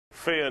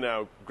Fear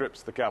now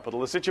grips the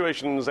capital. The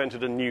situation has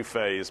entered a new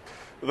phase.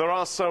 There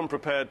are some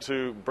prepared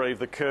to brave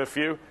the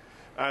curfew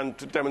and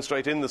to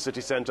demonstrate in the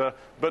city centre,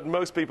 but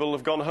most people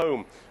have gone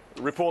home.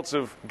 Reports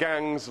of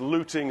gangs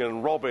looting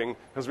and robbing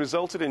has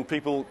resulted in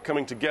people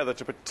coming together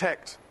to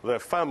protect their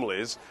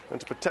families and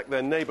to protect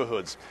their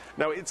neighbourhoods.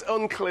 Now, it's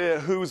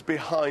unclear who's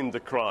behind the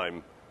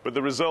crime, but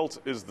the result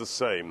is the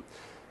same.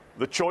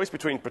 The choice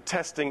between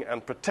protesting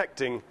and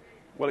protecting,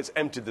 well, it's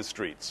emptied the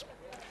streets.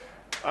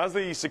 As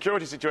the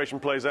security situation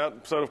plays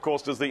out, so of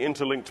course does the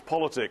interlinked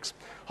politics.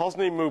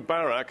 Hosni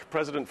Mubarak,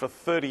 president for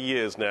 30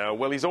 years now,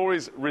 well, he's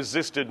always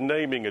resisted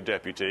naming a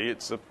deputy.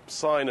 It's a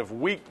sign of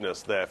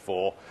weakness,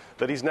 therefore,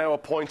 that he's now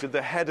appointed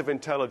the head of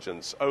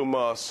intelligence,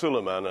 Omar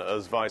Suleiman,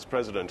 as vice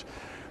president.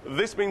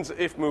 This means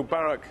if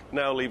Mubarak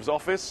now leaves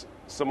office,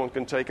 someone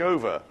can take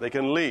over. They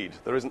can lead.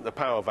 There isn't the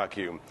power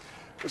vacuum.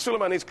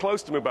 Suleiman is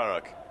close to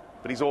Mubarak,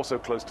 but he's also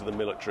close to the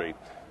military.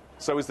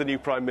 So is the new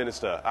Prime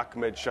Minister,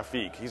 Ahmed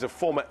Shafiq. He's a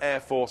former Air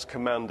Force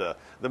commander.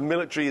 The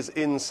military is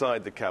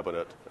inside the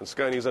cabinet, and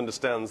Sky News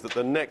understands that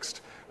the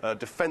next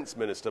defence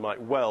minister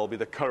might well be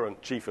the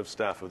current Chief of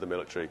Staff of the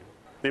military.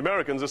 The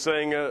Americans are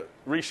saying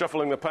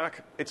reshuffling the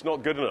pack, it's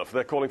not good enough.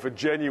 They're calling for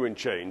genuine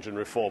change and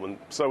reform, and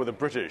so are the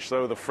British,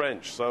 so are the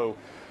French, so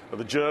are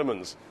the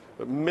Germans.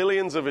 But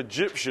millions of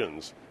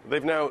Egyptians,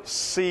 they've now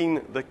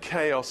seen the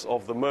chaos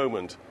of the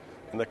moment,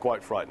 and they're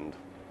quite frightened.